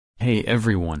Hey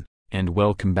everyone, and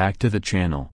welcome back to the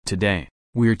channel. Today,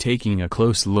 we're taking a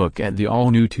close look at the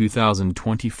all-new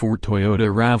 2024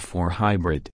 Toyota RAV4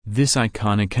 Hybrid. This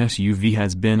iconic SUV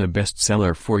has been a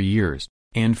bestseller for years,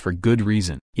 and for good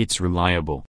reason. It's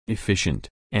reliable, efficient,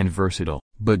 and versatile.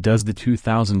 But does the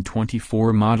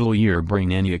 2024 model year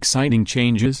bring any exciting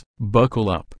changes? Buckle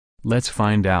up, let's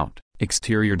find out.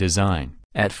 Exterior design.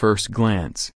 At first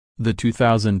glance, the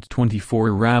 2024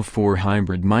 RAV4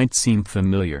 Hybrid might seem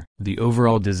familiar. The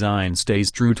overall design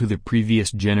stays true to the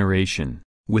previous generation,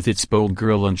 with its bold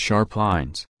grille and sharp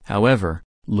lines. However,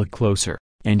 look closer,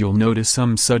 and you'll notice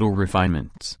some subtle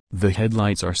refinements. The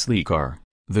headlights are sleeker,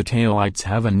 the taillights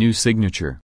have a new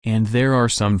signature, and there are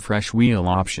some fresh wheel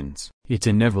options. It's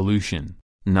an evolution,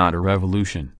 not a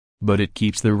revolution, but it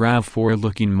keeps the RAV4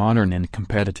 looking modern and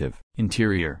competitive.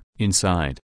 Interior.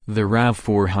 Inside, the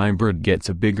RAV4 Hybrid gets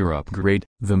a bigger upgrade.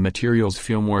 The materials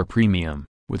feel more premium,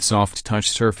 with soft touch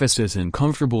surfaces and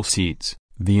comfortable seats.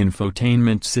 The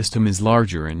infotainment system is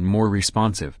larger and more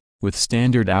responsive, with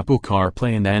standard Apple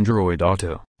CarPlay and Android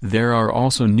Auto. There are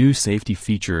also new safety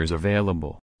features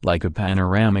available, like a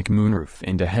panoramic moonroof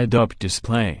and a head-up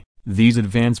display. These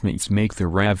advancements make the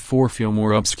RAV4 feel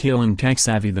more upscale and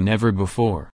tech-savvy than ever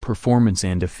before. Performance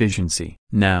and efficiency.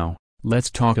 Now, let's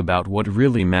talk about what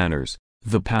really matters.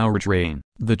 The powertrain.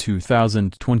 The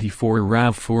 2024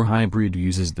 RAV4 Hybrid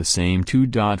uses the same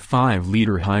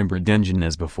 2.5-liter hybrid engine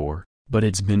as before, but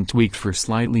it's been tweaked for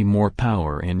slightly more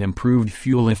power and improved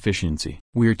fuel efficiency.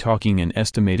 We're talking an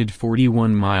estimated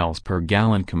 41 miles per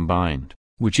gallon combined,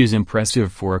 which is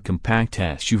impressive for a compact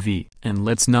SUV. And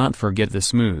let's not forget the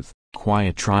smooth,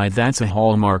 quiet ride that's a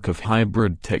hallmark of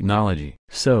hybrid technology.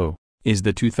 So, is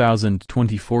the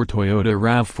 2024 Toyota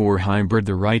RAV4 Hybrid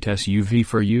the right SUV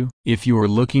for you? If you're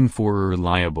looking for a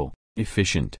reliable,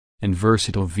 efficient, and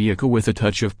versatile vehicle with a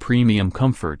touch of premium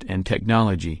comfort and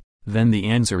technology, then the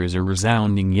answer is a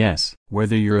resounding yes.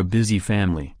 Whether you're a busy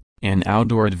family, an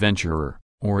outdoor adventurer,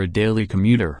 or a daily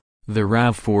commuter, the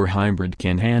RAV4 Hybrid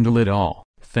can handle it all.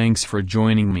 Thanks for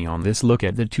joining me on this look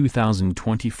at the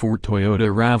 2024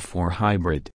 Toyota RAV4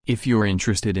 Hybrid. If you're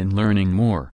interested in learning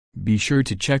more, be sure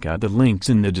to check out the links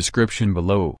in the description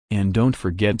below. And don't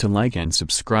forget to like and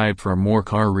subscribe for more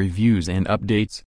car reviews and updates.